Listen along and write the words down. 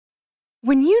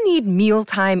When you need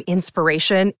mealtime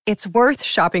inspiration, it's worth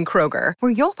shopping Kroger,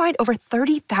 where you'll find over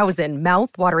 30,000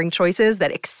 mouth-watering choices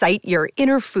that excite your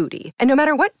inner foodie. And no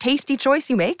matter what tasty choice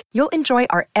you make, you'll enjoy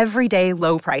our everyday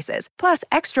low prices, plus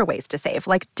extra ways to save,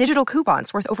 like digital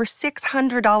coupons worth over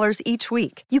 $600 each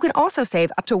week. You can also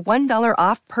save up to $1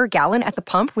 off per gallon at the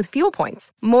pump with fuel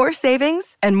points. More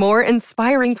savings and more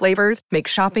inspiring flavors make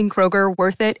shopping Kroger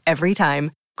worth it every time.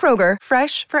 Kroger,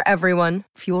 fresh for everyone.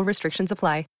 Fuel restrictions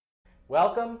apply.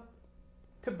 Welcome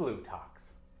to Blue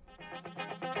Talks.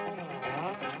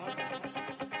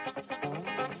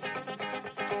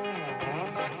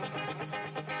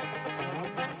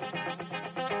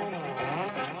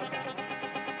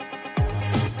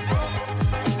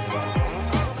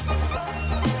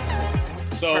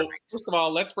 So, first of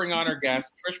all, let's bring on our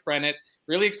guest, Trish Bennet.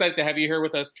 Really excited to have you here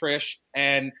with us, Trish.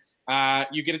 And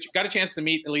you got a chance to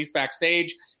meet Elise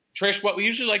backstage. Trish, what we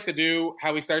usually like to do,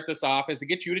 how we start this off, is to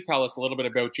get you to tell us a little bit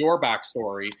about your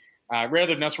backstory,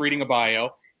 rather than us reading a bio,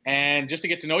 and just to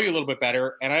get to know you a little bit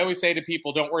better. And I always say to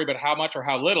people, don't worry about how much or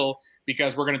how little,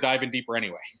 because we're going to dive in deeper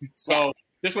anyway. So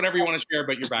just whatever you want to share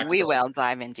about your backstory. We will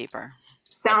dive in deeper.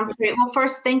 Sounds great. Well,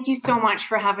 first, thank you so much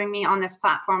for having me on this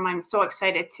platform. I'm so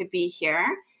excited to be here.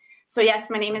 So yes,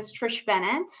 my name is Trish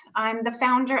Bennet. I'm the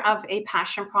founder of a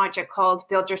passion project called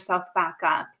Build Yourself Back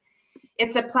Up.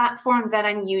 It's a platform that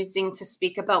I'm using to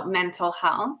speak about mental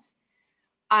health.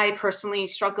 I personally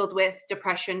struggled with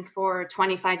depression for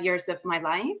 25 years of my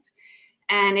life,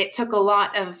 and it took a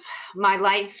lot of my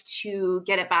life to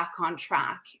get it back on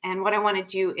track. And what I want to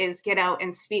do is get out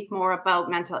and speak more about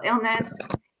mental illness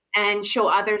and show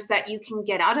others that you can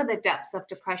get out of the depths of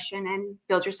depression and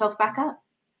build yourself back up.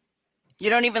 You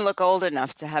don't even look old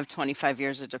enough to have 25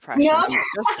 years of depression. No. I'm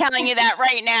just telling you that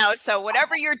right now. So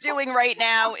whatever you're doing right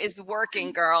now is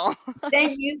working, girl.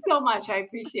 Thank you so much. I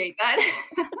appreciate that.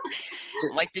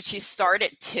 Like, did she start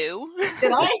at 2?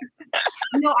 Did I?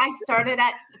 No, I started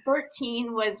at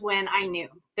 13 was when I knew.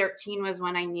 13 was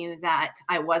when I knew that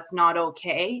I was not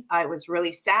okay. I was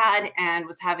really sad and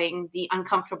was having the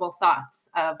uncomfortable thoughts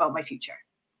about my future.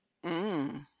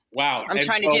 Wow. I'm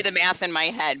trying to do the math in my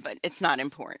head, but it's not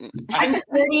important. I'm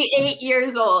 38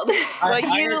 years old.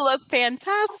 Well, you look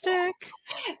fantastic.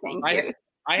 Thank you.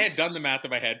 I had done the math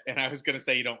in my head, and I was going to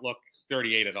say you don't look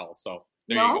 38 at all. So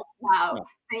there you go. Wow. No.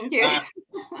 Thank you.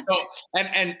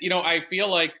 And you know, I feel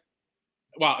like,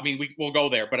 well, I mean, we'll go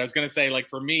there, but I was going to say, like,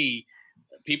 for me,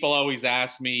 people always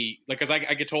ask me, like, because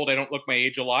I get told I don't look my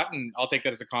age a lot, and I'll take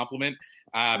that as a compliment.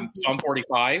 So I'm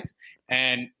 45.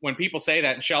 And when people say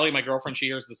that, and Shelly, my girlfriend, she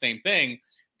hears the same thing,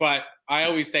 but I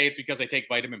always say it's because I take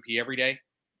vitamin P every day.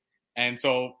 And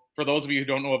so for those of you who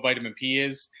don't know what vitamin P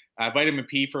is, vitamin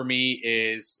P for me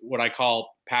is what I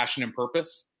call passion and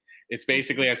purpose. It's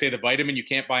basically, I say the vitamin you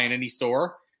can't buy in any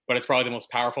store, but it's probably the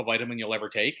most powerful vitamin you'll ever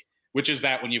take, which is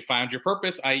that when you found your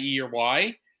purpose, i.e. your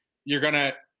why, you're going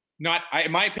to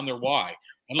in my opinion, their why.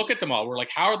 And look at them all. We're like,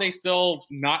 how are they still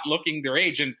not looking their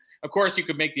age? And of course, you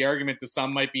could make the argument that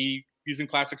some might be using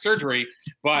plastic surgery,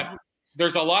 but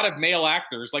there's a lot of male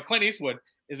actors, like Clint Eastwood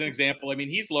is an example. I mean,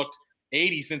 he's looked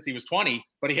 80 since he was 20,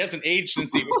 but he hasn't aged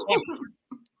since he was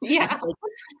 20. Yeah.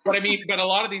 But I mean, but a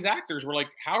lot of these actors were like,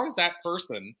 how is that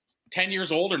person 10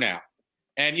 years older now?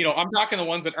 And, you know, I'm talking the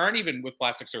ones that aren't even with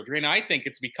plastic surgery. And I think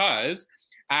it's because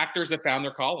actors have found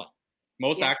their calling.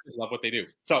 Most actors love what they do.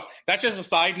 So that's just a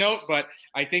side note. But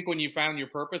I think when you found your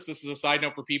purpose, this is a side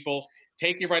note for people.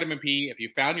 Take your vitamin P. If you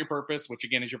found your purpose, which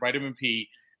again is your vitamin P,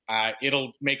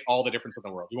 it'll make all the difference in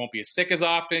the world. You won't be as sick as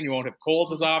often. You won't have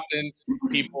colds as often.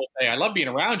 People will say, I love being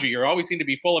around you. You always seem to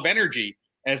be full of energy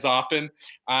as often.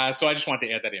 So I just wanted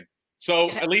to add that in. So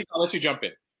at least I'll let you jump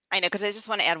in. I know, because I just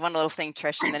want to add one little thing,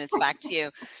 Trish, and then it's back to you.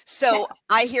 So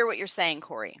I hear what you're saying,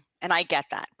 Corey, and I get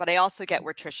that. But I also get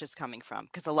where Trish is coming from,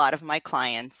 because a lot of my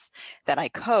clients that I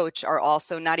coach are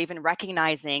also not even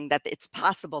recognizing that it's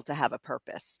possible to have a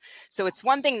purpose. So it's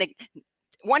one thing that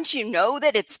once you know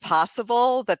that it's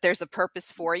possible, that there's a purpose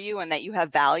for you and that you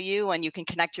have value and you can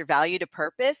connect your value to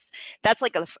purpose, that's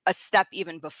like a step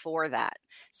even before that.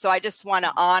 So I just want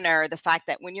to honor the fact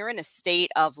that when you're in a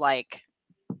state of like,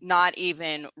 not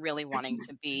even really wanting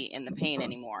to be in the pain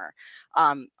anymore.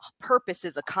 Purpose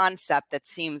is a concept that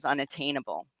seems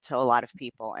unattainable to a lot of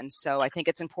people. And so I think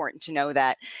it's important to know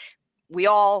that we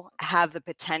all have the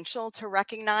potential to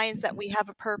recognize that we have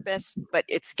a purpose, but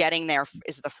it's getting there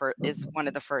is one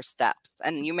of the first steps.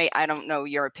 And I don't know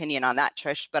your opinion on that,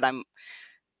 Trish, but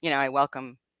I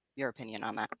welcome your opinion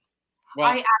on that. Well,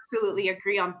 I absolutely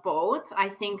agree on both. I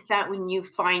think that when you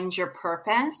find your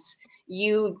purpose,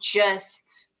 you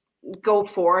just go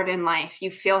forward in life.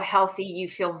 You feel healthy, you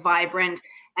feel vibrant,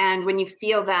 And when you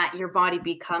feel that, your body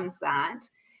becomes that.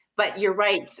 But you're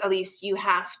right, Elise, you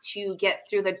have to get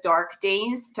through the dark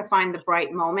days to find the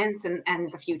bright moments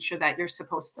and the future that you're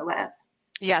supposed to live.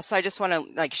 Yeah, so I just want to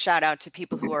like shout out to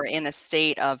people who are in a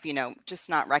state of, just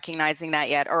not recognizing that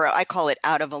yet, or I call it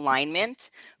out of alignment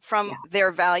from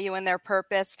their value and their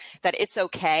purpose, that it's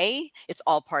okay. It's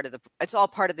all part of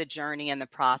the journey and the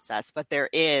process, but there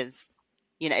is,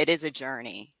 it is a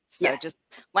journey. So just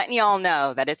letting you all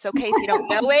know that it's okay if you don't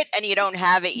know it and you don't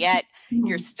have it yet,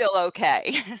 you're still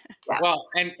okay. Well,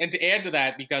 and to add to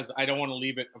that, because I don't want to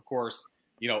leave it, of course,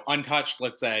 untouched,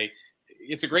 let's say,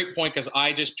 it's a great point because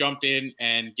I just jumped in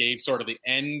and gave sort of the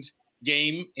end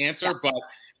game answer.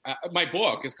 But my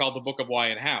book is called The Book of Why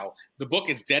and How. The book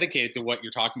is dedicated to what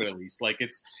you're talking about, Elise. Like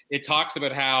it talks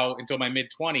about how until my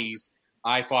mid-20s,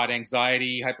 I fought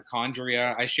anxiety,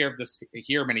 hypochondria. I shared this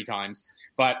here many times,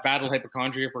 but battled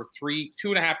hypochondria for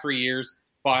 2.5, 3 years,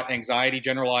 fought anxiety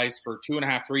generalized for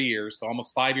 2.5, 3 years, so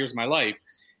almost 5 years of my life.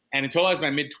 And until I was in my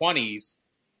mid-20s,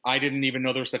 I didn't even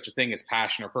know there was such a thing as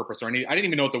passion or purpose or anything. I didn't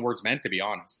even know what the words meant, to be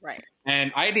honest. Right.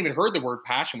 And I hadn't even heard the word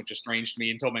passion, which is strange to me,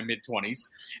 until my mid-20s.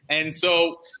 And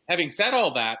so having said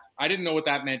all that, I didn't know what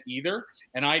that meant either.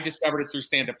 And I discovered it through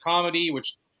stand-up comedy,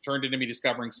 which turned into me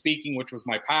discovering speaking, which was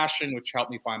my passion, which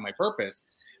helped me find my purpose.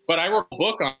 But I wrote a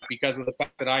book on it because of the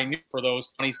fact that I knew for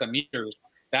those 20-some years,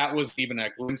 that was even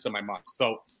a glimpse of my mind.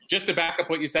 So just to back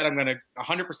up what you said, I'm going to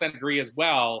 100% agree as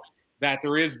well that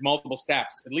there is multiple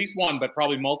steps, at least one, but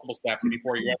probably multiple steps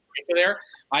before you get to there.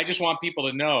 I just want people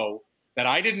to know that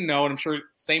I didn't know, and I'm sure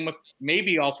same with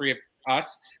maybe all three of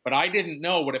us, but I didn't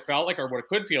know what it felt like or what it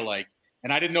could feel like,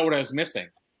 and I didn't know what I was missing.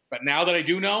 But now that I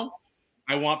do know,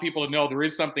 I want people to know there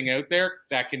is something out there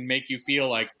that can make you feel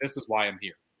like this is why I'm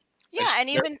here. Yeah, and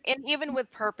even with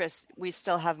purpose, we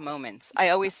still have moments. I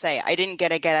always say I didn't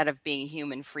get a get out of being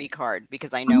human free card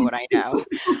because I know what I know.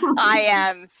 I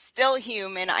am still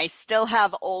human. I still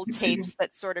have old tapes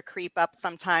that sort of creep up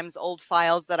sometimes, old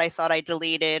files that I thought I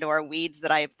deleted or weeds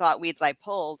I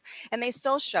pulled, and they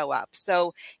still show up.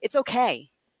 So it's okay.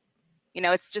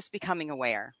 It's just becoming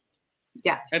aware.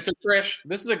 Yeah. And so, Trish,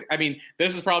 this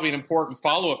is probably an important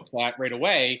follow-up to that right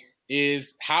away.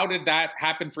 Is how did that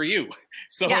happen for you?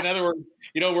 So in other words,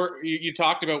 you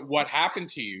talked about what happened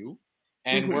to you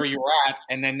and where you were at,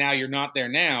 and then now you're not there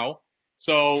now.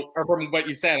 So, or from what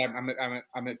you said,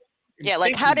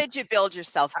 like how did you build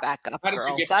yourself back up,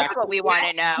 girl? That's what we want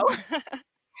to know.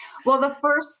 Well, the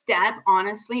first step,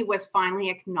 honestly, was finally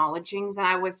acknowledging that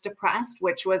I was depressed,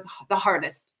 which was the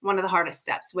hardest. One of the hardest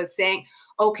steps was saying,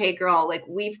 okay, girl, like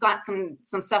we've got some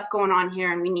stuff going on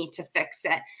here and we need to fix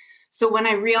it. So when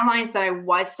I realized that I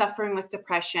was suffering with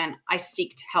depression, I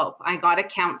sought help. I got a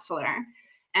counselor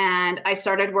and I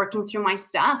started working through my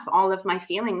stuff, all of my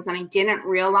feelings. And I didn't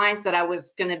realize that I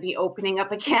was going to be opening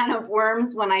up a can of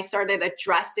worms when I started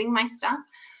addressing my stuff.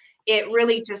 It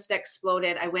really just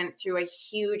exploded. I went through a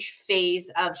huge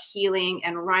phase of healing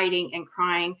and writing and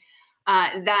crying.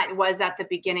 That was at the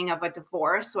beginning of a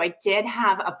divorce. So I did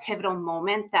have a pivotal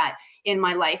moment that in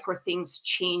my life where things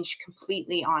changed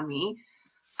completely on me.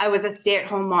 I was a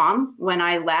stay-at-home mom when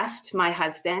I left my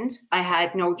husband. I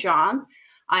had no job.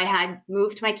 I had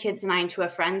moved my kids and I into a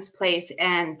friend's place,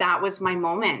 and that was my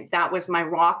moment. That was my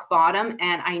rock bottom,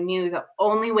 and I knew the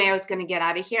only way I was going to get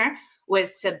out of here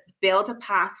was to build a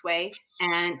pathway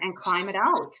and climb it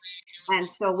out. And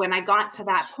so when I got to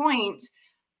that point,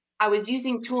 I was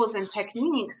using tools and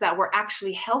techniques that were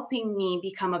actually helping me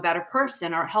become a better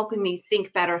person or helping me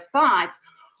think better thoughts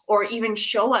or even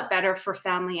show up better for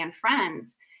family and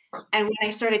friends. And when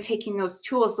I started taking those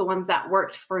tools, the ones that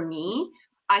worked for me,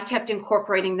 I kept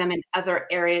incorporating them in other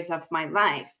areas of my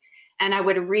life. And I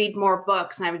would read more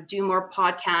books and I would do more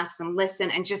podcasts and listen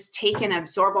and just take and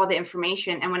absorb all the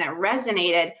information. And when it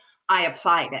resonated, I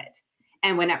applied it.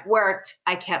 And when it worked,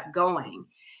 I kept going.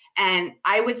 And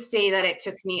I would say that it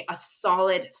took me a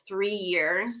solid 3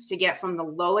 years to get from the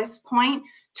lowest point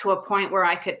to a point where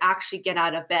I could actually get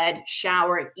out of bed,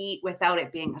 shower, eat without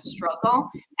it being a struggle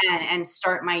and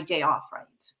start my day off right.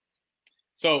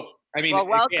 So, well,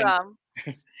 welcome.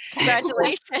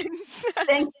 Congratulations.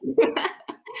 Thank you.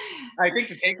 I think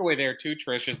the takeaway there too,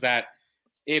 Trish, is that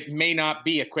it may not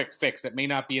be a quick fix. It may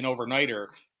not be an overnighter,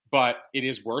 but it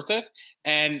is worth it.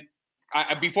 And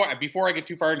Before I get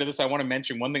too far into this, I want to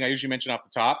mention one thing I usually mention off the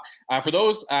top. For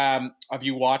those of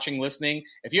you watching, listening,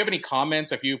 if you have any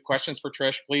comments, if you have questions for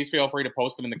Trish, please feel free to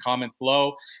post them in the comments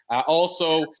below.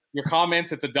 Also, your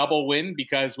comments, it's a double win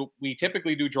because we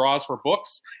typically do draws for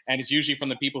books, and it's usually from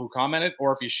the people who commented,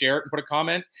 or if you share it and put a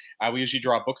comment, we usually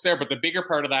draw books there. But the bigger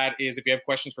part of that is if you have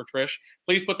questions for Trish,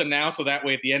 please put them now so that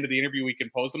way at the end of the interview we can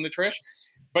pose them to Trish.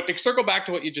 But to circle back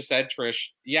to what you just said, Trish,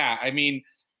 yeah, I mean,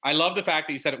 I love the fact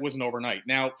that you said it wasn't overnight.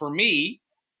 Now, for me,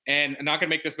 and I'm not going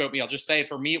to make this about me, I'll just say it,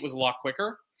 for me, it was a lot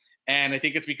quicker. And I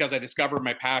think it's because I discovered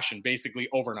my passion basically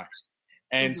overnight.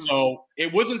 And so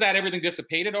it wasn't that everything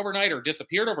dissipated overnight or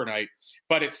disappeared overnight,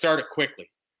 but it started quickly.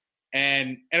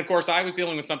 And of course, I was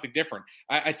dealing with something different.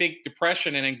 I think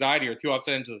depression and anxiety are two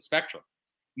opposite ends of the spectrum.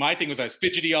 My thing was I was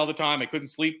fidgety all the time. I couldn't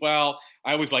sleep well.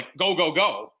 I was like, go, go,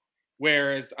 go.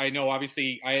 Whereas I know,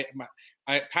 obviously,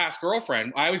 my past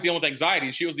girlfriend, I was dealing with anxiety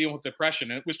and she was dealing with depression,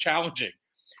 and it was challenging.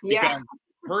 Yeah.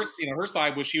 Because her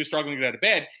side was she was struggling to get out of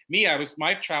bed.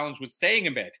 My challenge was staying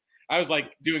in bed. I was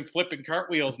like doing flipping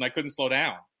cartwheels and I couldn't slow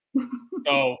down.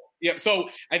 So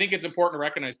I think it's important to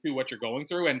recognize too what you're going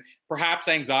through, and perhaps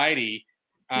anxiety.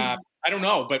 I don't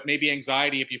know, but maybe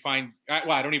anxiety, if you find,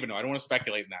 well, I don't even know. I don't want to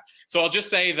speculate in that. So I'll just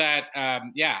say that,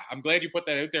 I'm glad you put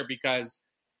that out there, because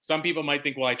some people might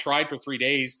think, well, I tried for 3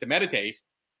 days to meditate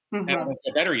and I don't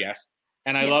feel better yet.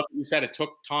 And I love that you said it took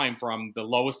time from the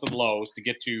lowest of the lows to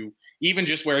get to even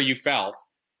just where you felt,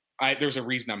 there's a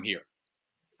reason I'm here.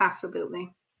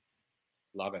 Absolutely.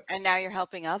 Love it. And now you're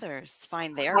helping others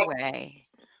find their way.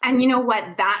 And you know what?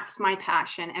 That's my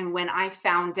passion. And when I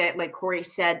found it, like Corey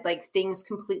said, like things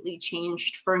completely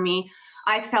changed for me.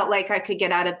 I felt like I could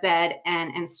get out of bed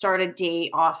and start a day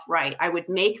off right. I would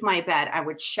make my bed, I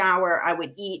would shower, I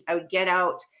would eat, I would get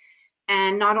out.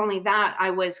 And not only that, I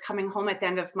was coming home at the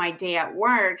end of my day at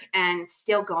work and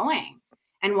still going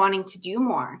and wanting to do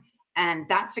more. And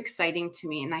that's exciting to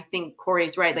me. And I think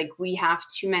Corey's right. Like, we have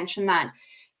to mention that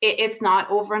it's not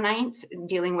overnight.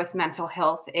 Dealing with mental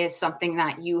health is something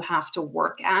that you have to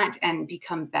work at and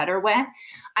become better with.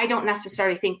 I don't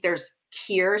necessarily think there's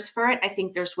cures for it. I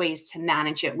think there's ways to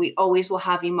manage it. We always will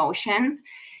have emotions.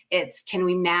 It's, can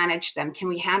we manage them? Can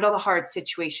we handle the hard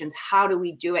situations? How do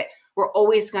we do it? We're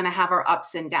always going to have our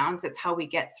ups and downs. It's how we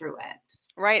get through it.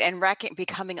 Right. And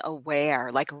becoming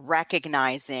aware, like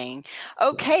recognizing,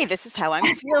 okay, this is how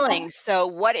I'm feeling. So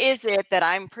what is it that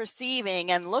I'm perceiving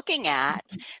and looking at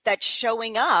that's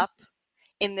showing up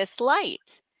in this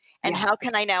light? And how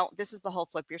can I now, this is the whole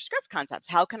flip your script concept.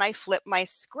 How can I flip my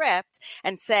script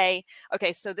and say,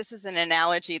 okay, so this is an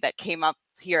analogy that came up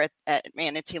here at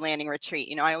Manatee Landing Retreat.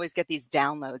 You know, I always get these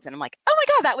downloads and I'm like, oh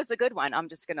my God, that was a good one. I'm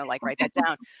just going to like write that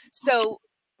down. So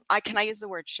can I use the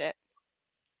word shit?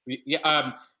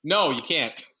 Yeah. No, you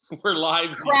can't. We're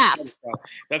live. Crap.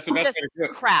 That's the best way to do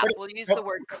it. Crap. We'll use the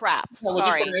word crap.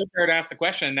 Sorry. Just put it to ask the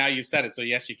question, and now you've said it. So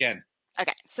yes, you can.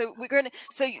 Okay. So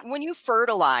when you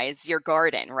fertilize your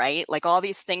garden, right? Like all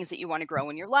these things that you want to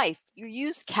grow in your life, you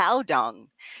use cow dung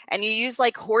and you use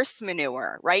like horse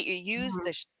manure, right? You use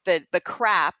the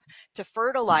crap to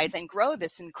fertilize and grow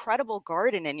this incredible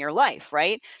garden in your life,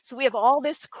 right? So we have all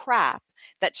this crap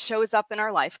that shows up in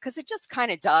our life because it just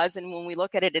kind of does. And when we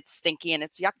look at it, it's stinky and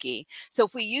it's yucky. So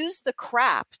if we use the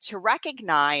crap to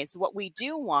recognize what we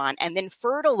do want and then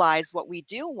fertilize what we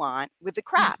do want with the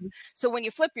crap. So when you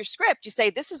flip your script, you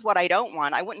say, this is what I don't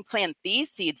want. I wouldn't plant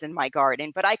these seeds in my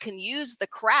garden, but I can use the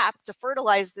crap to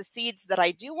fertilize the seeds that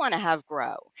I do want to have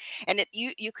grow. And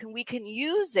we can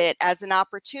use it as an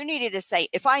opportunity to say,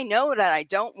 if I know that I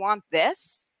don't want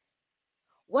this,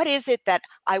 what is it that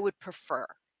I would prefer?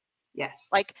 Yes.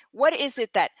 Like, what is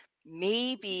it that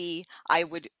maybe I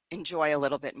would enjoy a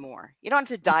little bit more? You don't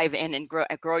have to dive in and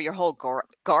grow your whole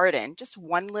garden, just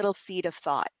one little seed of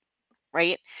thought,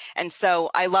 right? And so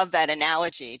I love that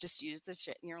analogy. Just use the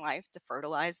shit in your life to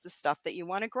fertilize the stuff that you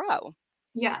want to grow.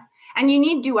 Yeah. And you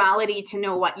need duality to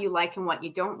know what you like and what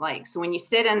you don't like. So when you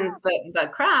sit in the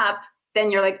crap, then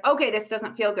you're like, okay, this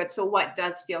doesn't feel good. So what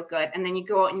does feel good? And then you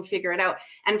go out and figure it out.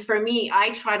 And for me, I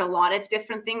tried a lot of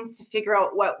different things to figure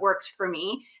out what worked for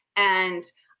me. And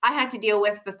I had to deal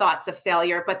with the thoughts of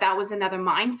failure, but that was another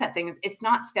mindset thing. It's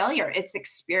not failure, it's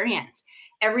experience.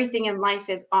 Everything in life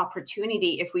is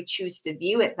opportunity if we choose to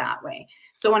view it that way.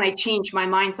 So when I changed my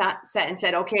mindset and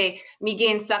said, okay, me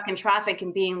getting stuck in traffic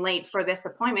and being late for this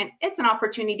appointment, it's an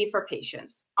opportunity for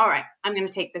patience. All right, I'm going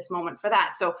to take this moment for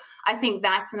that. So I think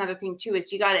that's another thing too,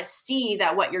 is you got to see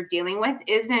that what you're dealing with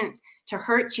isn't to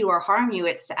hurt you or harm you.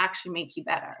 It's to actually make you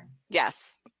better.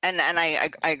 Yes. And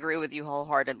I agree with you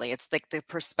wholeheartedly. It's like the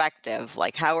perspective,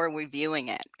 like how are we viewing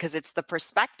it? Because it's the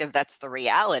perspective that's the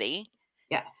reality.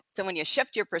 Yeah. So when you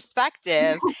shift your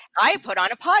perspective, I put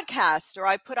on a podcast or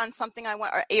I put on something I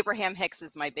want, or Abraham Hicks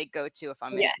is my big go-to if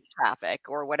I'm in traffic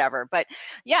or whatever. But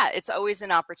yeah, it's always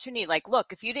an opportunity. Like,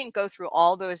 look, if you didn't go through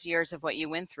all those years of what you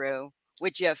went through,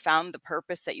 would you have found the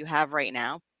purpose that you have right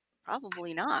now?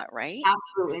 Probably not, right?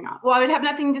 Absolutely not. Well, I would have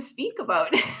nothing to speak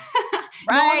about.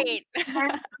 Right.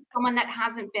 Someone that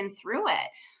hasn't been through it.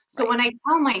 So when I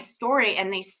tell my story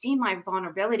and they see my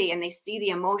vulnerability and they see the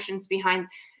emotions behind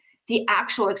the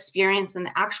actual experience and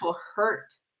the actual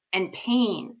hurt and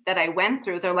pain that I went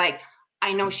through, they're like,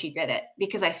 I know she did it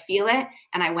because I feel it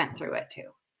and I went through it too.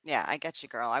 Yeah, I get you,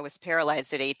 girl. I was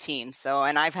paralyzed at 18. So,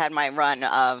 and I've had my run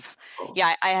of,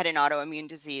 I had an autoimmune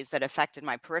disease that affected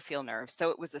my peripheral nerves. So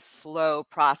it was a slow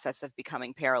process of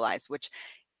becoming paralyzed, which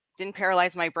didn't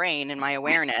paralyze my brain and my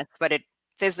awareness, but it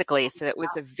physically. So it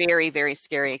was a very, very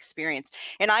scary experience.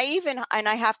 And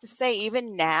I have to say,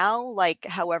 even now, like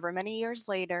however many years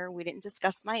later, we didn't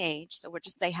discuss my age. So we'll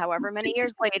just say however many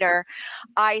years later,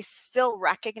 I still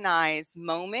recognize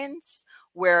moments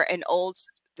where an old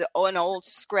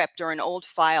script or an old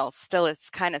file still is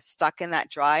kind of stuck in that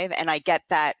drive. And I get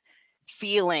that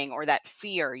feeling or that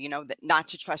fear, that not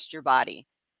to trust your body.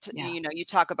 You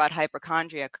talk about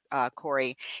hypochondria,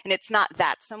 Corey, and it's not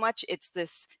that so much. It's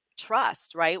this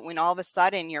trust, right? When all of a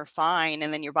sudden you're fine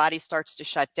and then your body starts to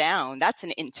shut down, that's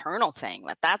an internal thing.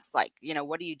 That's like,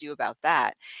 what do you do about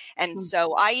that? And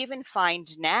so I even find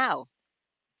now,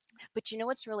 but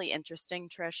what's really interesting,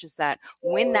 Trish, is that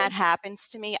when that happens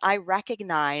to me, I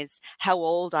recognize how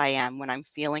old I am when I'm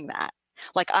feeling that.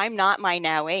 Like I'm not my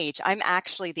now age. I'm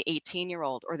actually the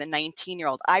 18-year-old or the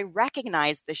 19-year-old. I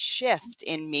recognize the shift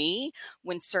in me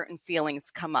when certain feelings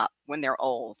come up when they're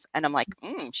old. And I'm like,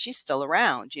 she's still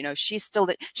around. She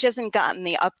hasn't gotten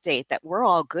the update that we're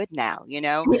all good now,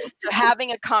 So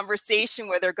having a conversation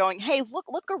where they're going, hey,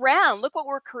 look around, look what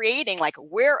we're creating. Like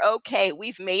we're okay.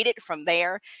 We've made it from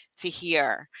there to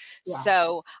here. Yeah.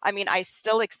 So, I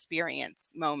still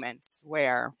experience moments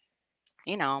where,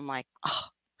 I'm like, oh,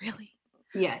 really?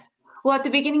 Yes. Well, at the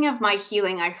beginning of my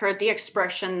healing, I heard the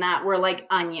expression that we're like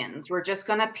onions. We're just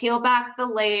going to peel back the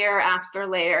layer after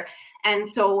layer. And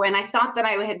so when I thought that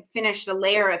I had finished a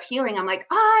layer of healing, I'm like,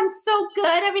 I'm so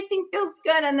good. Everything feels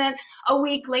good. And then a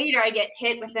week later, I get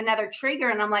hit with another trigger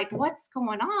and I'm like, what's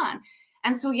going on?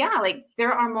 And so, like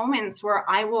there are moments where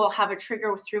I will have a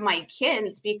trigger through my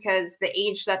kids because the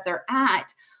age that they're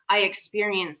at, I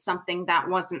experienced something that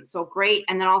wasn't so great.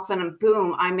 And then all of a sudden,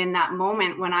 boom, I'm in that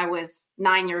moment when I was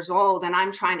 9 years old and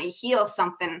I'm trying to heal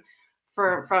something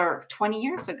for 20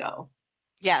 years ago.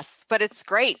 Yes, but it's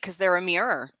great because they're a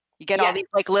mirror. You get all these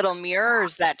like little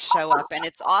mirrors that show up and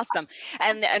it's awesome.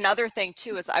 And another thing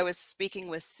too, is I was speaking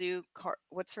with Sue,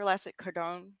 what's her last name?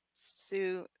 Cardone?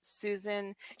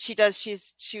 Susan. She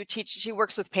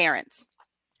works with parents,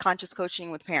 conscious coaching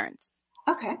with parents.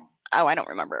 Okay. Oh, I don't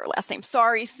remember her last name.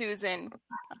 Sorry, Susan.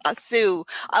 Sue.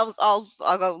 I'll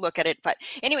go look at it. But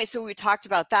anyway, so we talked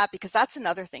about that because that's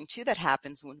another thing too that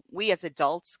happens when we as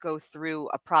adults go through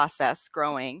a process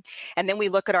growing, and then we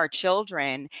look at our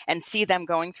children and see them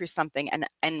going through something, and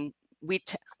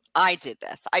I did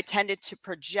this. I tended to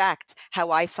project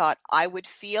how I thought I would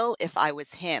feel if I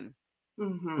was him.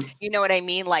 Mm-hmm. You know what I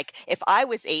mean? Like if I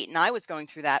was 8 and I was going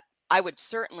through that, I would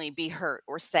certainly be hurt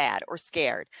or sad or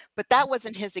scared, but that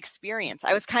wasn't his experience.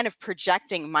 I was kind of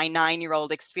projecting my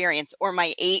 9-year-old experience or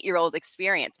my 8-year-old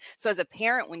experience. So as a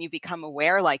parent, when you become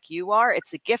aware like you are,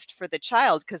 it's a gift for the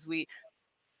child because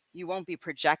you won't be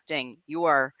projecting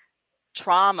your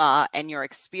trauma and your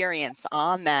experience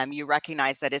on them. You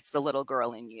recognize that it's the little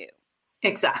girl in you.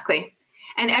 Exactly.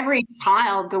 And every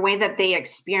child, the way that they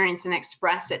experience and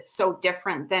express it's so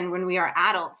different than when we are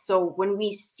adults. So when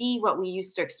we see what we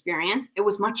used to experience, it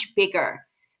was much bigger.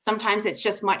 Sometimes it's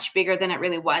just much bigger than it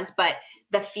really was, but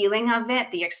the feeling of it,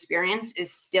 the experience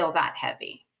is still that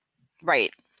heavy.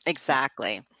 Right.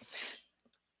 Exactly.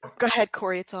 Go ahead,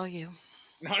 Corey. It's all you.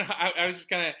 No, I was just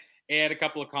going to add a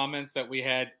couple of comments that we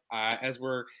had as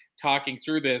we're talking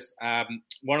through this.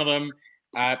 One of them,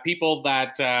 people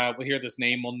that will hear this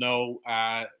name will know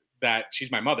that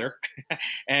she's my mother.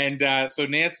 And so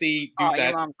Nancy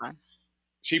Doucette,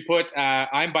 she put,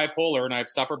 I'm bipolar and I've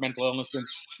suffered mental illness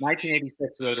since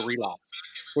 1986 without a relapse.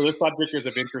 So this subject is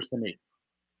of interest to me.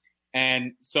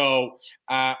 And so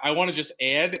I want to just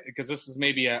add, because this is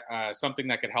maybe something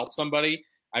that could help somebody.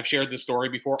 I've shared this story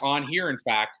before on here, in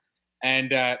fact.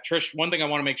 And Trish, one thing I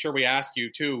want to make sure we ask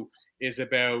you too is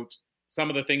about some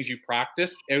of the things you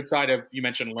practiced outside of, you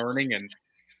mentioned learning and,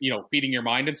 feeding your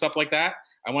mind and stuff like that.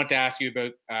 I want to ask you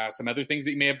about some other things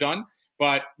that you may have done.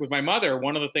 But with my mother,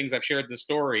 one of the things I've shared this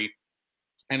story,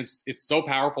 and it's so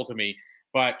powerful to me.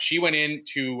 but she went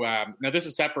into, now this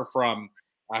is separate from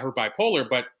her bipolar,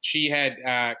 but she had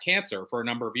cancer for a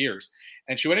number of years.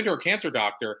 And she went into her cancer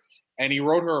doctor, and he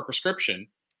wrote her a prescription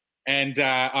and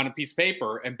on a piece of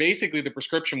paper. And basically the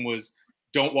prescription was,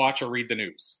 don't watch or read the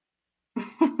news. And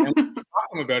when we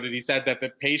talked to him about it, he said that the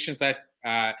patients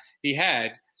that he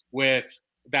had with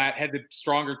that had the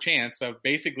stronger chance of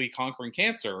basically conquering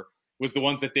cancer was the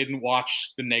ones that didn't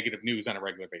watch the negative news on a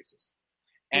regular basis.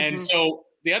 And so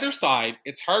the other side,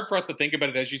 it's hard for us to think about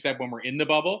it, as you said, when we're in the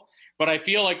bubble, but I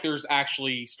feel like there's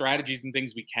actually strategies and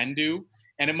things we can do,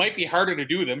 and it might be harder to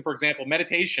do them. For example,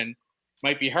 meditation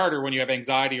might be harder when you have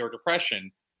anxiety or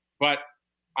depression, but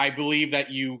I believe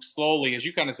that you slowly, as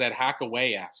you kind of said, hack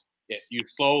away at it.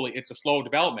 It's a slow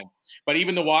development. But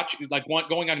even the watch, like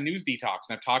going on a news detox,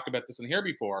 and I've talked about this in here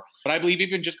before, but I believe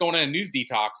even just going on a news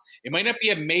detox, it might not be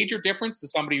a major difference to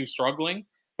somebody who's struggling,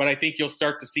 but I think you'll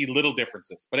start to see little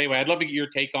differences. But anyway, I'd love to get your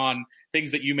take on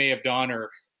things that you may have done, or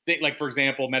like, for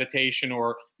example, meditation,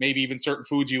 or maybe even certain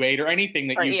foods you ate, or anything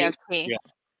that you EFT. did. Yeah.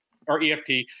 Or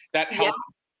EFT that helped.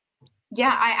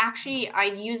 Yeah, I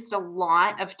used a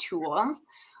lot of tools.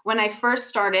 When I first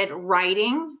started,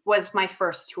 writing was my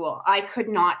first tool. I could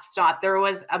not stop. There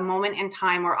was a moment in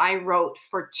time where I wrote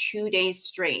for 2 days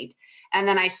straight, and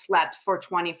then I slept for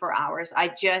 24 hours.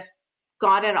 I just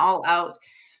got it all out.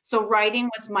 So writing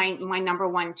was my number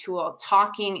one tool.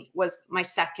 Talking was my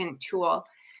second tool.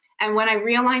 And when I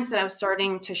realized that I was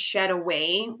starting to shed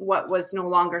away what was no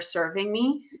longer serving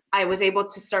me, I was able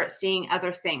to start seeing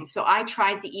other things. So I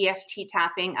tried the EFT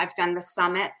tapping. I've done the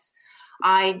summits.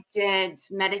 I did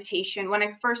meditation. When I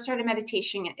first started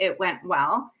meditation, it went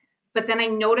well. But then I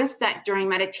noticed that during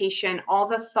meditation, all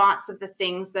the thoughts of the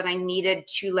things that I needed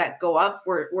to let go of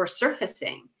were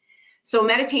surfacing. So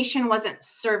meditation wasn't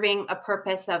serving a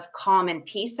purpose of calm and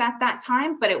peace at that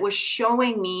time, but it was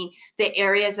showing me the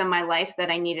areas of my life that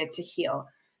I needed to heal.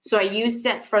 So I used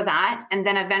it for that. And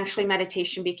then eventually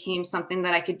meditation became something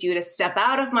that I could do to step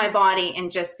out of my body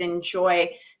and just enjoy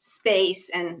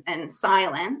space and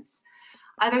silence.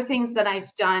 Other things that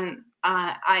I've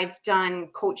done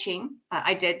coaching.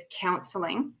 I did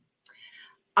counseling.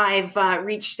 I've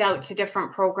reached out to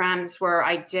different programs where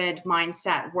I did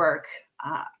mindset work.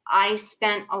 I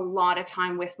spent a lot of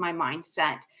time with my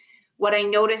mindset. What I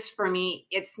noticed for me,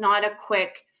 it's not a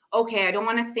quick, okay, I don't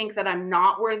want to think that I'm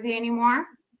not worthy anymore.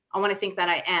 I want to think that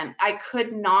I am. I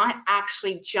could not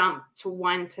actually jump to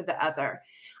one to the other.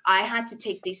 I had to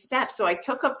take these steps. So I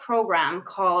took a program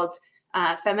called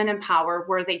Feminine Power,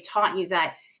 where they taught you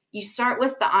that you start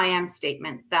with the I am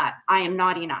statement, that I am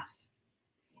not enough.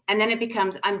 And then it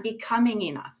becomes, I'm becoming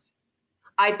enough.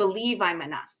 I believe I'm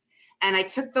enough. And I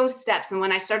took those steps. And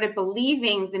when I started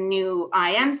believing the new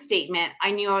I am statement,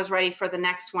 I knew I was ready for the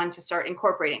next one to start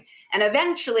incorporating. And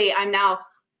eventually I'm enough.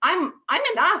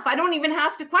 I don't even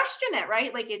have to question it,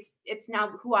 right? Like it's now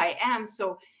who I am.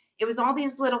 So it was all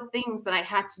these little things that I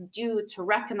had to do to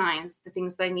recognize the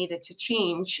things that I needed to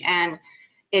change. And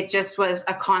it just was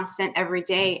a constant every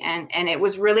day. And it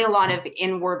was really a lot of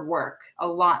inward work.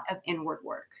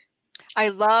 I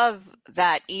love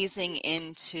that easing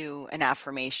into an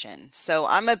affirmation. So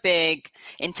I'm a big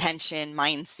intention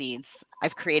mind seeds.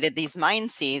 I've created these mind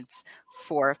seeds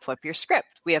for Flip Your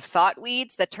Script. We have thought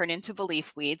weeds that turn into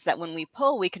belief weeds that when we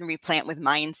pull, we can replant with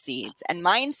mind seeds. And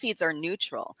mind seeds are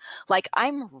neutral. Like,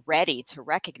 I'm ready to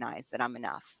recognize that I'm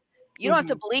enough. You don't have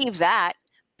to believe that,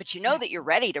 but you know that you're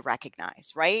ready to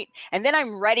recognize, right? And then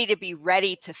I'm ready to be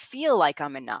ready to feel like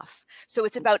I'm enough. So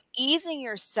it's about easing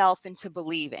yourself into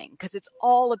believing, because it's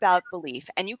all about belief.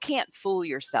 And you can't fool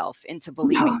yourself into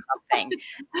believing something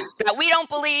that we don't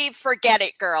believe. Forget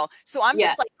it, girl. So I'm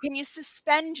just like, can you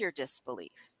suspend your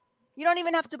disbelief? You don't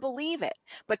even have to believe it.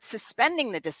 But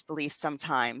suspending the disbelief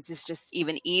sometimes is just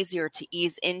even easier to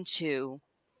ease into.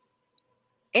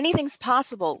 Anything's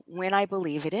possible when I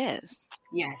believe it is.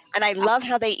 Yes. And I love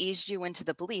how they eased you into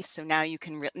the belief. So now you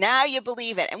can, now you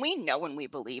believe it. And we know when we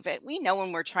believe it. We know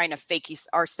when we're trying to fake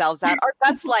ourselves out. Our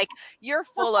gut's like, you're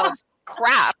full of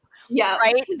crap. Yeah.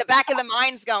 Right. The back of the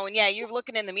mind's going, yeah, you're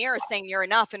looking in the mirror saying you're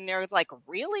enough. And they're like,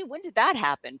 really? When did that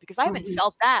happen? Because I haven't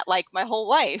felt that like my whole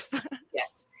life.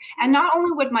 Yes. And not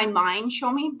only would my mind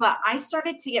show me, but I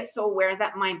started to get so aware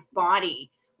that my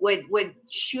body would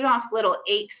shoot off little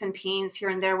aches and pains here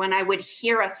and there when I would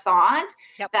hear a thought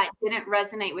that didn't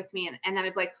resonate with me. And then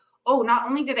I'd be like, oh, not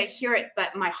only did I hear it,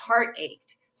 but my heart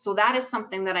ached. So that is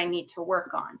something that I need to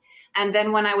work on. And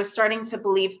then when I was starting to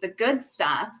believe the good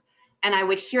stuff and I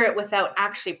would hear it without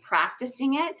actually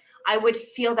practicing it, I would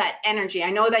feel that energy. I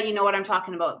know that you know what I'm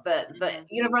talking about, the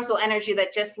universal energy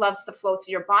that just loves to flow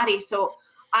through your body. So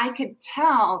I could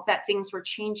tell that things were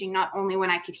changing, not only when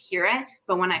I could hear it,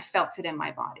 but when I felt it in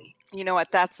my body. You know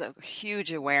what? That's a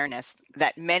huge awareness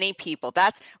that many people,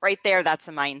 that's right there. That's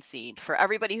a mind seed for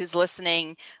everybody who's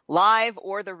listening live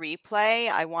or the replay.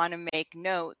 I want to make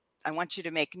note. I want you to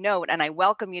make note, and I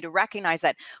welcome you to recognize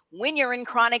that when you're in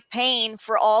chronic pain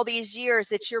for all these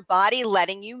years, it's your body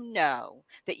letting you know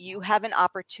that you have an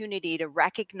opportunity to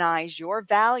recognize your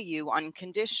value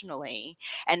unconditionally.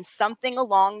 And something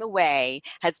along the way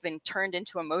has been turned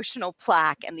into emotional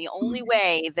plaque. And the only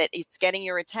way that it's getting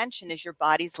your attention is your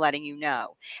body's letting you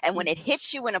know. And when it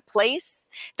hits you in a place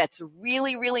that's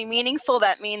really, really meaningful,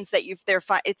 that means that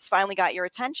it's finally got your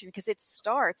attention, because it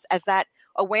starts as that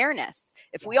awareness.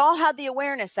 If we all had the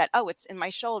awareness that, oh, it's in my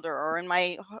shoulder or in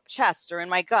my chest or in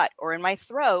my gut or in my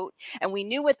throat, and we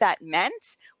knew what that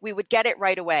meant, we would get it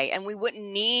right away, and we wouldn't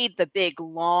need the big,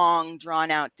 long,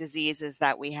 drawn out diseases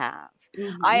that we have.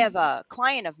 I have a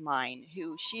client of mine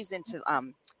who she's into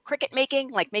cricket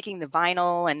making, like making the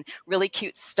vinyl and really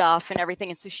cute stuff and everything.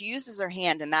 And so she uses her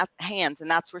hands, and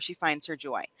that's where she finds her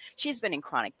joy. She's been in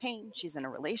chronic pain. She's in a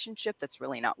relationship that's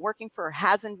really not working for her,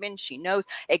 hasn't been, she knows,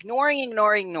 ignoring,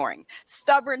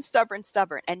 stubborn.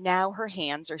 And now her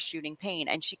hands are shooting pain,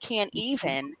 and she can't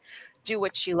even do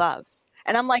what she loves.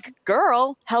 And I'm like,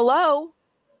 girl, hello.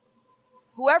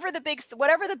 Whatever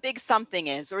the big something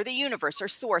is, or the universe or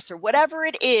source or whatever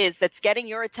it is that's getting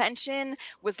your attention,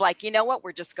 was like, you know what?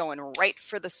 We're just going right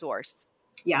for the source.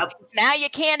 Yep. Now you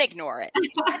can't ignore it. You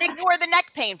can ignore the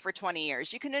neck pain for 20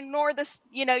 years. You can ignore this,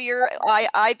 your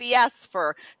IBS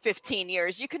for 15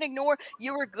 years. You can ignore,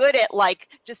 you were good at like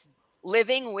just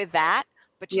living with that,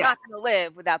 but you're not going to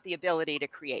live without the ability to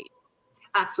create.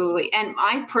 Absolutely. And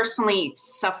I personally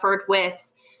suffered with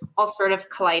ulcerative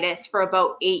colitis for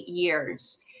about 8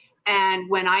 years. And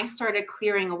when I started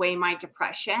clearing away my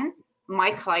depression,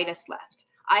 my colitis left.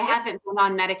 I haven't been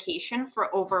on medication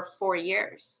for over 4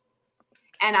 years.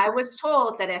 And I was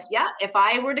told that if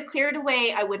I were to clear it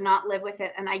away, I would not live with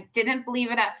it. And I didn't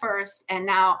believe it at first. And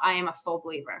now I am a full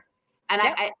believer. And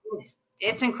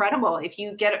it's incredible. If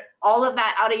you get all of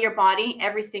that out of your body,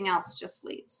 everything else just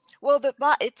leaves. Well,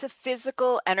 it's a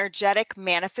physical, energetic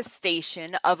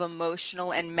manifestation of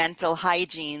emotional and mental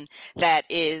hygiene that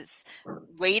is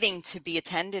waiting to be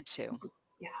attended to.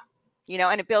 Yeah.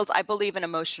 And it builds, I believe, an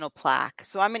emotional plaque.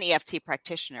 So I'm an EFT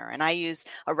practitioner, and I use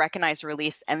a recognize,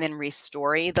 release, and then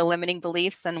restore the limiting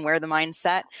beliefs and where the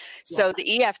mindset. So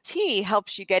the EFT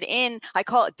helps you get in. I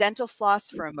call it dental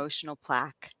floss for emotional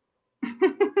plaque.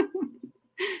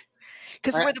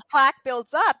 Because where the plaque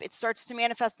builds up, it starts to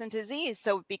manifest into disease.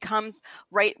 So it becomes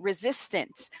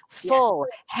resistant, full,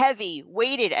 heavy,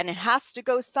 weighted, and it has to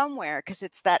go somewhere, because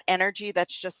it's that energy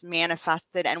that's just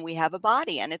manifested, and we have a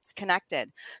body and it's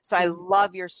connected. So I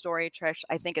love your story, Trish.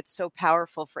 I think it's so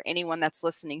powerful for anyone that's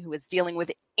listening who is dealing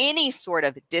with any sort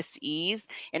of dis-ease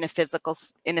in a physical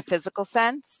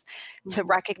sense, to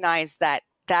recognize that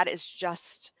that is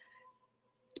just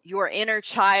your inner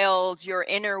child, your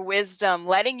inner wisdom,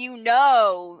 letting you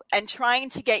know and trying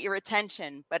to get your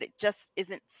attention, but it just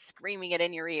isn't screaming it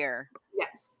in your ear.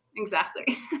 Yes,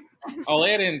 exactly. I'll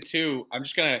add in too. I'm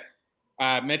just going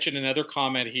to mention another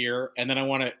comment here, and then I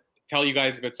want to tell you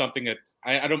guys about something that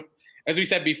I don't, as we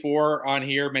said before on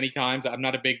here many times, I'm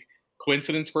not a big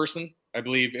coincidence person. I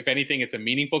believe, if anything, it's a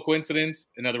meaningful coincidence.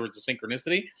 In other words, a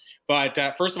synchronicity. But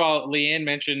first of all, Leanne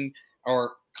mentioned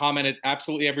or commented,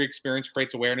 absolutely every experience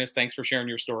creates awareness. Thanks for sharing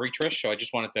your story, Trish. So I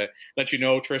just wanted to let you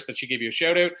know, Trish, that she gave you a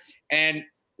shout out. And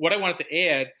what I wanted to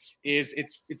add is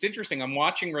it's interesting. I'm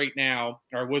watching right now,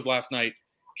 or I was last night,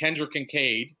 Kendra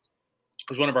Kincaid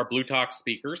was one of our Blue Talk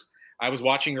speakers. I was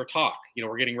watching her talk.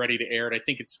 We're getting ready to air it. I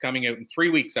think it's coming out in 3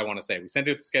 weeks, I want to say. We sent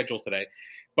out the schedule today.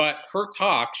 But her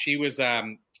talk, she was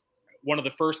one of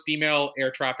the first female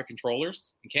air traffic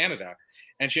controllers in Canada.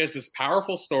 And she has this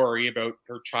powerful story about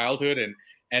her childhood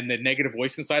and the negative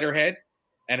voice inside her head,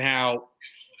 and how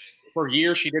for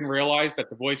years she didn't realize that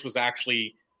the voice was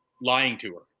actually lying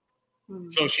to her.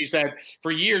 So she said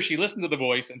for years she listened to the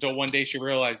voice until one day she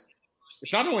realized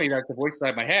it's not only that it's the voice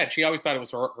inside my head. She always thought it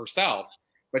was herself,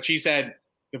 but she said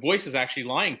the voice is actually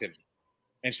lying to me.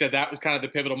 And she said that was kind of the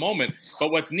pivotal moment.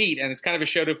 But what's neat, and it's kind of a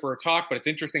shout out for a talk, but it's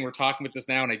interesting we're talking about this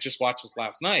now, and I just watched this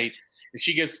last night, is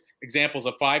she gives examples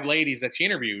of 5 ladies that she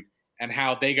interviewed and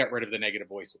how they got rid of the negative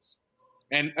voices.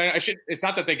 And it's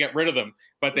not that they get rid of them,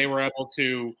 but they were able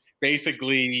to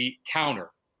basically counter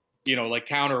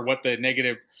what the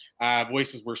negative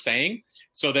voices were saying.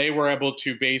 So they were able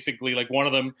to basically, like one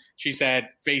of them, she said,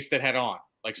 faced it head on.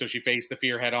 Like, so she faced the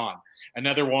fear head on.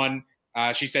 Another one,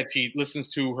 she said she listens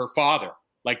to her father,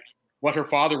 like what her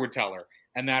father would tell her,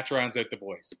 and that drowns out the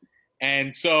voice.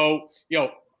 And so,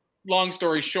 long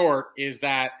story short is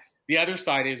that the other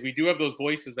side is we do have those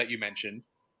voices that you mentioned,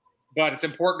 but it's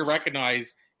important to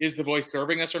recognize, is the voice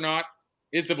serving us or not?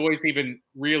 Is the voice even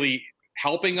really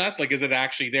helping us? Like, is it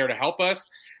actually there to help us?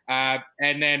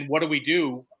 And then what do we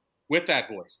do with that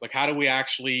voice? Like, how do we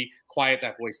actually quiet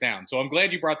that voice down? So I'm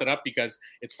glad you brought that up because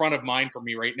it's front of mind for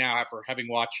me right now after having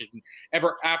watched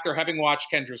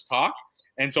Kendra's talk.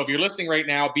 And so if you're listening right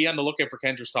now, be on the lookout for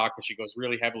Kendra's talk because she goes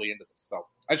really heavily into this. So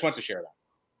I just want to share that.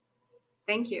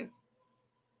 Thank you.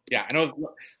 Yeah, I know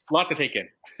a lot to take in.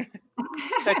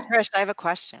 So Trish, I have a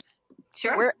question.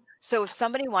 Sure. So if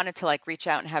somebody wanted to like reach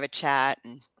out and have a chat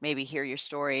and maybe hear your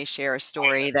story, share a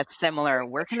story that's similar,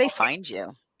 where can they find you?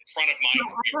 In front of mind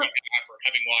for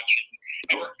having watched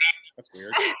it. That's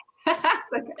weird.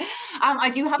 Okay. I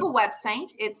do have a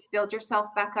website. It's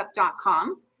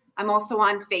buildyourselfbackup.com. I'm also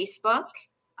on Facebook.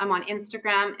 I'm on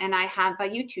Instagram, and I have a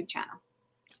YouTube channel.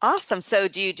 Awesome. So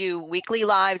do you do weekly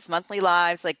lives, monthly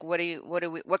lives? Like what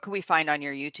can we find on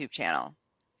your YouTube channel?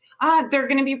 They're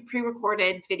going to be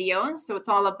pre-recorded videos. So it's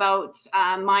all about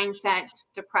mindset,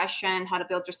 depression, how to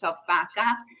build yourself back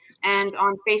up. And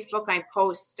on Facebook, I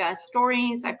post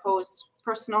stories. I post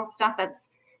personal stuff that's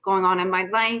going on in my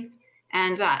life.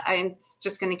 And I'm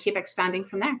just going to keep expanding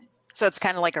from there. So it's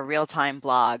kind of like a real-time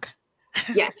blog.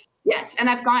 Yes. And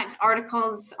I've got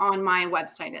articles on my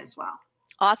website as well.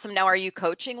 Awesome. Now, are you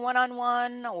coaching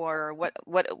one-on-one or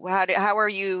how are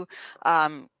you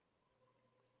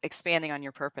expanding on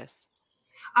your purpose?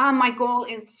 My goal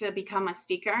is to become a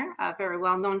speaker, a very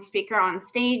well-known speaker on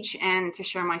stage, and to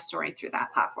share my story through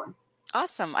that platform.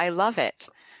 Awesome. I love it.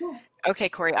 Cool. Okay,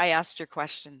 Corey, I asked your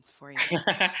questions for you.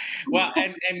 Well,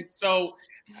 and so,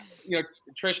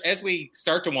 Trish, as we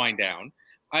start to wind down,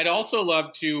 I'd also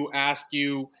love to ask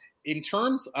you in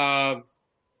terms of,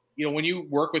 when you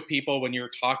work with people, when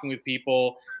you're talking with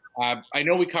people, I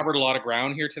know we covered a lot of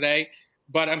ground here today,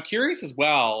 but I'm curious as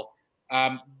well,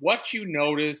 what you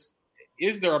notice,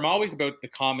 I'm always about the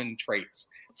common traits.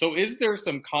 So is there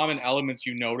some common elements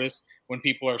you notice when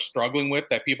people are struggling with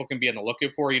that people can be on the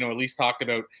lookout for? At least talked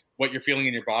about what you're feeling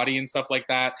in your body and stuff like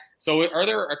that. So is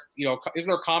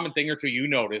there a common thing or two you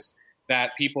notice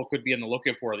that people could be on the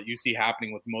lookout for that you see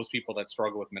happening with most people that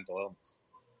struggle with mental illness?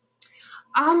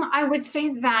 I would say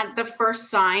that the first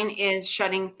sign is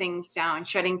shutting things down,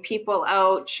 shutting people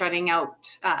out, shutting out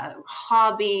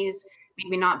hobbies,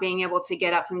 maybe not being able to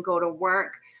get up and go to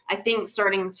work. I think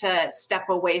starting to step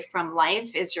away from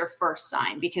life is your first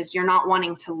sign because you're not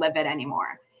wanting to live it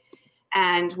anymore.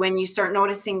 And when you start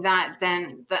noticing that,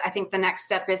 then I think the next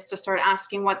step is to start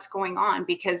asking what's going on,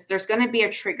 because there's going to be a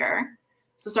trigger.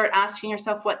 So start asking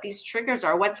yourself what these triggers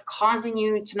are. What's causing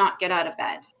you to not get out of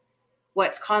bed?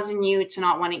 What's causing you to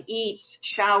not want to eat,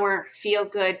 shower, feel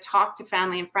good, talk to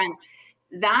family and friends?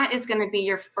 That is going to be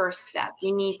your first step.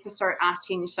 You need to start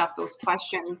asking yourself those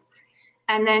questions.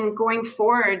 And then going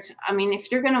forward, if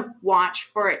you're going to watch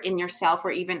for it in yourself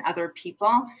or even other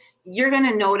people, you're going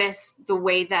to notice the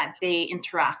way that they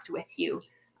interact with you.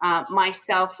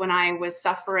 Myself, when I was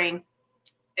suffering,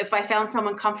 if I found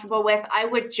someone comfortable with, I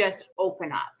would just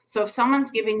open up. So if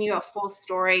someone's giving you a full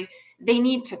story, they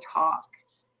need to talk.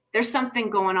 There's something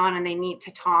going on and they need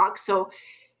to talk. So,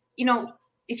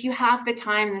 if you have the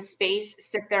time and the space,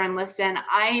 sit there and listen.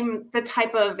 I'm the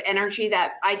type of energy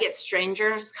that I get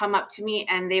strangers come up to me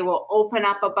and they will open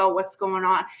up about what's going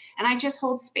on. And I just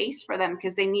hold space for them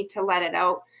because they need to let it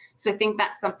out. So I think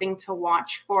that's something to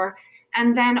watch for.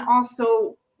 And then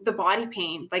also the body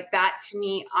pain, like that to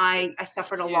me, I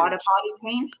suffered a lot of body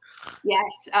pain.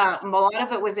 Yes. A lot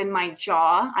of it was in my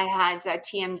jaw. I had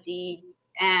TMD,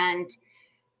 and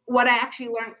what I actually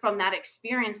learned from that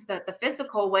experience, that the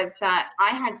physical, was that I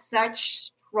had such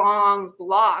strong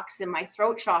blocks in my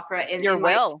throat chakra. Your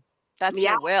will.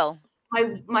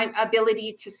 My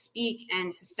ability to speak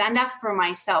and to stand up for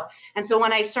myself. And so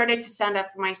when I started to stand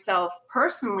up for myself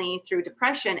personally through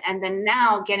depression, and then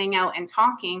now getting out and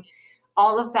talking,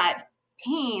 all of that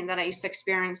pain that I used to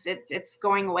experience, it's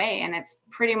going away and it's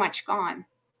pretty much gone.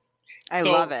 I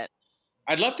love it.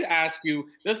 I'd love to ask you,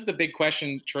 this is the big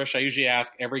question, Trish, I usually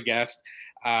ask every guest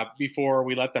before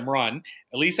we let them run.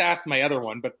 At least ask my other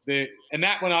one, and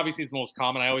that one obviously is the most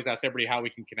common. I always ask everybody how we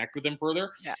can connect with them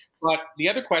further. Yeah. But the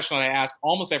other question that I ask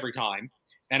almost every time,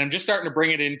 and I'm just starting to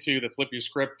bring it into the Flip Your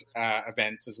Script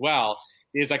events as well,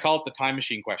 is I call it the time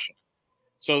machine question.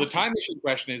 So the time machine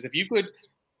question is, if you could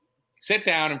sit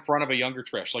down in front of a younger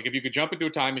Trish, like if you could jump into a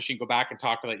time machine, go back and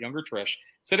talk to that younger Trish,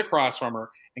 sit across from her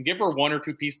and give her one or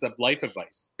two pieces of life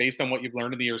advice based on what you've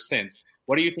learned in the years since,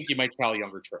 what do you think you might tell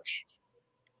younger Trish?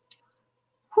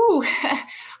 Whew,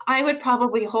 I would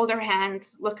probably hold her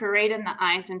hands, look her right in the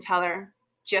eyes and tell her,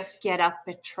 just get up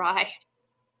and try.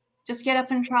 Just get up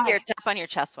and try. Here, tap on your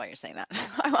chest while you're saying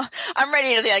that. I'm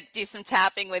ready to like do some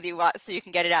tapping with you so you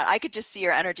can get it out. I could just see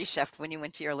your energy shift when you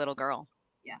went to your little girl.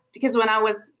 Yeah, because when I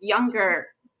was younger,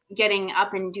 getting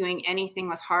up and doing anything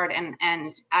was hard.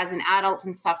 And as an adult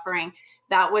and suffering,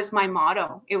 that was my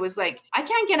motto. It was like, I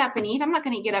can't get up and eat. I'm not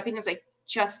going to get up. And it's like,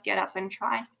 just get up and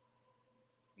try.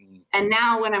 And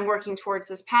now when I'm working towards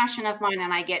this passion of mine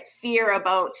and I get fear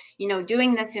about,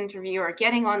 doing this interview or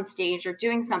getting on stage or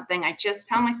doing something, I just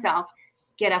tell myself,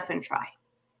 get up and try.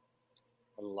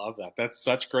 I love that. That's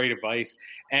such great advice.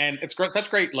 And it's such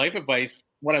great life advice.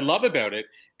 What I love about it,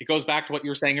 it goes back to what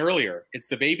you were saying earlier. It's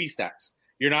the baby steps.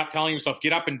 You're not telling yourself,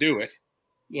 get up and do it.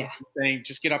 Yeah. You're saying,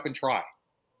 just get up and try.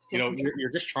 You're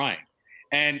just trying.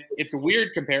 And it's a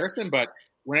weird comparison, but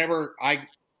whenever I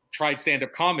tried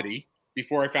stand-up comedy,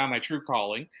 before I found my true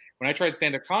calling, when I tried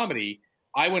stand-up comedy,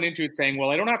 I went into it saying, well,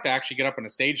 I don't have to actually get up on a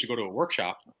stage to go to a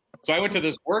workshop. So I went to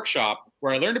this workshop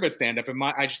where I learned about stand-up, and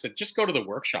I just said, just go to the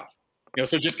workshop.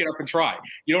 So just get up and try.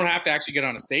 You don't have to actually get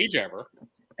on a stage ever.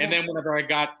 And then whenever I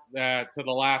got to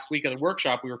the last week of the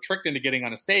workshop, we were tricked into getting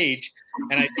on a stage.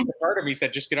 And I think a part of me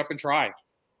said, just get up and try.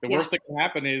 The worst that can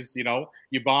happen is,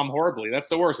 you bomb horribly. That's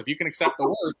the worst. If you can accept the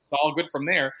worst, it's all good from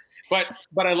there. But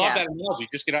I love that analogy.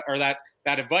 Just get up, or that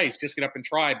advice. Just get up and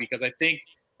try, because I think,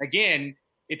 again,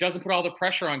 it doesn't put all the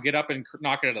pressure on get up and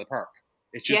knock it out of the park.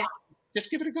 It's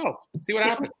just give it a go. See what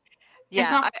happens.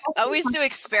 Yeah, I always do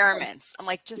experiments. I'm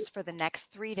like, just for the next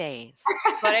 3 days.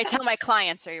 But I tell my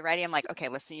clients, are you ready? I'm like, okay,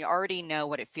 listen, you already know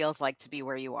what it feels like to be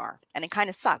where you are. And it kind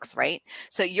of sucks, right?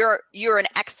 So you're an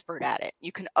expert at it.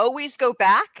 You can always go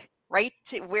back right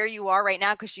to where you are right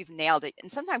now because you've nailed it. And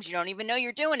sometimes you don't even know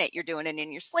you're doing it. You're doing it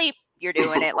in your sleep. You're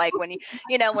doing it like when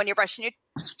when you're brushing your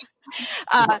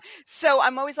so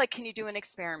I'm always like, can you do an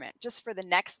experiment? Just for the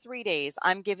next 3 days,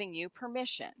 I'm giving you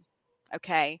permission,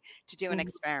 okay, to do an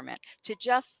experiment, to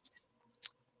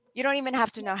you don't even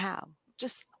have to know how.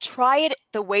 Just try it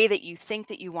the way that you think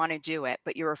that you want to do it,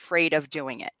 but you're afraid of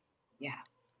doing it. Yeah.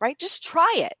 Right? Just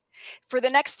try it. For the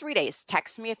next 3 days,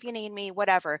 text me if you need me,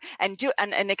 whatever. And do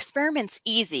an experiment's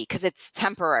easy because it's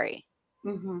temporary.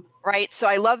 Mm-hmm. Right. So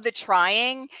I love the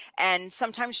trying, and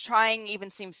sometimes trying even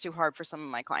seems too hard for some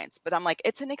of my clients, but I'm like,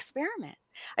 it's an experiment.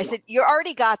 I said, you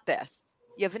already got this.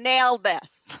 You've nailed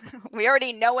this. We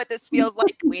already know what this feels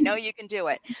like. We know you can do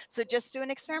it. So just do an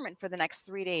experiment for the next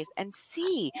 3 days and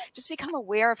see, just become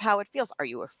aware of how it feels. Are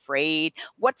you afraid?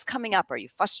 What's coming up? Are you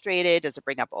frustrated? Does it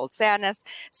bring up old sadness?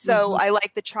 So I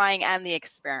like the trying and the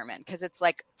experiment because it's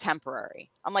like temporary.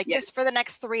 I'm like, just for the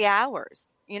next 3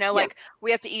 hours, like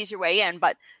we have to ease your way in,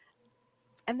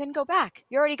 and then go back.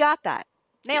 You already got that.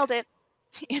 Nailed it.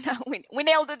 We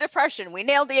nailed the depression. We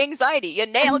nailed the anxiety. You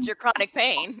nailed your chronic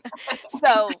pain.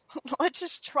 So let's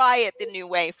just try it the new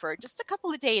way for just a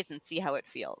couple of days and see how it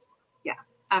feels. Yeah,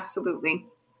 absolutely.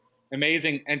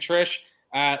 Amazing. And Trish,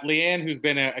 Leanne, who's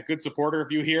been a good supporter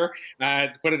of you here,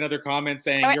 put another comment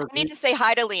saying, I need to say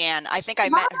hi to Leanne. I think I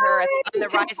met her on the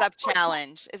Rise Up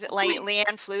Challenge. Is it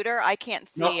Leanne Fluter? I can't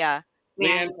see. Nope.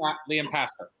 Leanne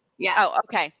Pastor. Yeah. Oh,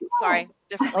 okay. Sorry.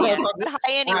 Different Leanne. But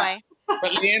hi anyway.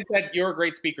 But Leanne said you're a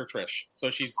great speaker, Trish. So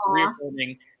she's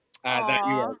reaffirming that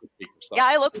you are a good speaker. So. Yeah,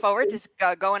 I look forward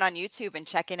to going on YouTube and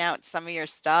checking out some of your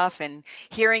stuff and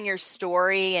hearing your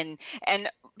story. And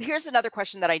here's another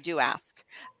question that I do ask.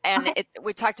 And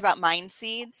we talked about mind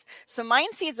seeds. So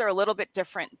mind seeds are a little bit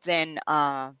different than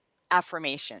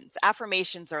affirmations.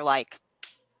 Affirmations are like,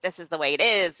 this is the way it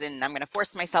is, and I'm going to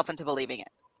force myself into believing it.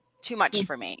 Too much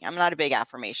for me. I'm not a big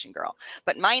affirmation girl,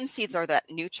 but mind seeds are that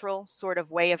neutral sort of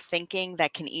way of thinking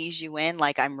that can ease you in.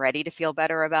 Like, I'm ready to feel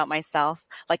better about myself.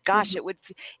 Like, gosh,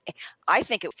 I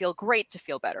think it would feel great to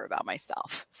feel better about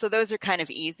myself. So those are kind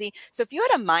of easy. So if you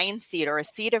had a mind seed or a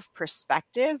seed of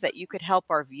perspective that you could help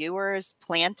our viewers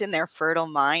plant in their fertile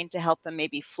mind to help them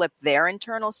maybe flip their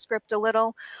internal script a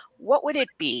little, what would it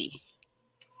be?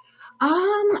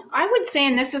 I would say,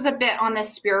 and this is a bit on the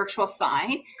spiritual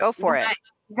side. Go for it.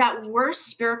 That we're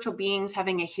spiritual beings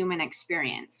having a human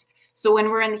experience. So when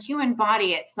we're in the human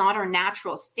body, it's not our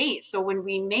natural state. So when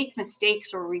we make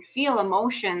mistakes or we feel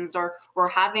emotions or we're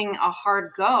having a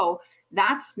hard go,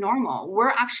 that's normal. We're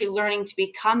actually learning to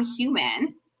become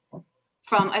human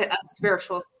from a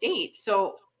spiritual state.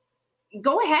 So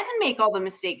go ahead and make all the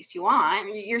mistakes you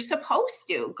want. You're supposed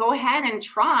to. Go ahead and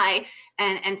try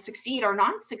and succeed or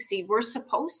not succeed. We're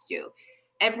supposed to.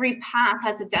 Every path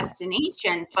has a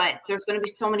destination, but there's going to be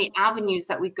so many avenues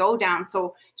that we go down.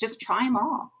 So just try them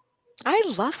all. I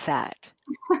love that.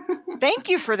 Thank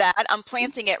you for that. I'm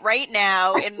planting it right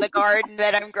now in the garden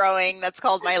that I'm growing. That's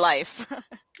called my life.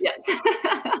 Yes.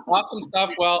 Awesome stuff.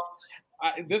 Well,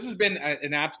 this has been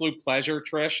an absolute pleasure,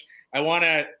 Trish. I want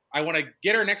to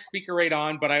get our next speaker right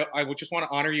on, but I would just want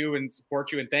to honor you and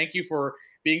support you and thank you for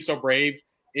being so brave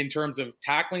in terms of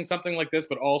tackling something like this,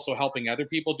 but also helping other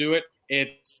people do it.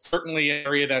 It's certainly an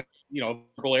area that, a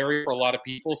rural area for a lot of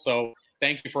people. So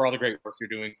thank you for all the great work you're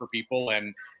doing for people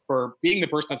and for being the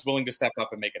person that's willing to step up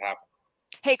and make it happen.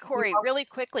 Hey, Corey, really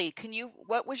quickly,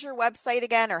 what was your website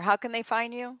again, or how can they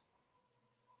find you?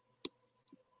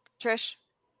 Trish?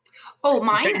 Oh,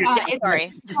 mine?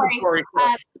 Sorry.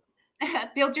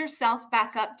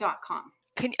 buildyourselfbackup.com.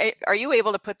 Are you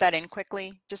able to put that in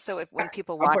quickly, just so when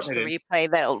people watch the replay,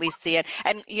 they'll at least see it?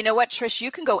 And you know what, Trish, you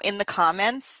can go in the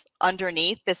comments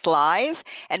underneath this live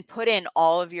and put in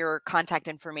all of your contact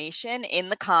information in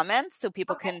the comments so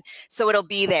people can, so it'll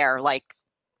be there like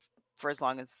for as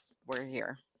long as we're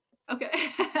here. Okay.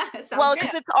 Well,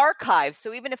 because it's archived.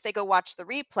 So even if they go watch the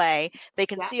replay, they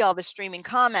can see all the streaming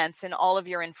comments and all of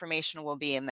your information will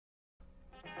be in there.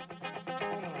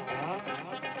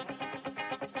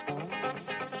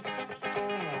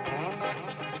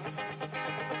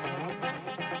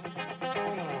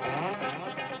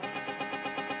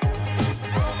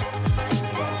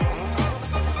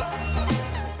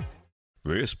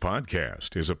 This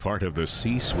podcast is a part of the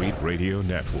C-Suite Radio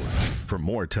Network. For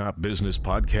more top business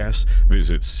podcasts,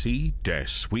 visit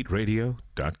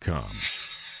c-suiteradio.com.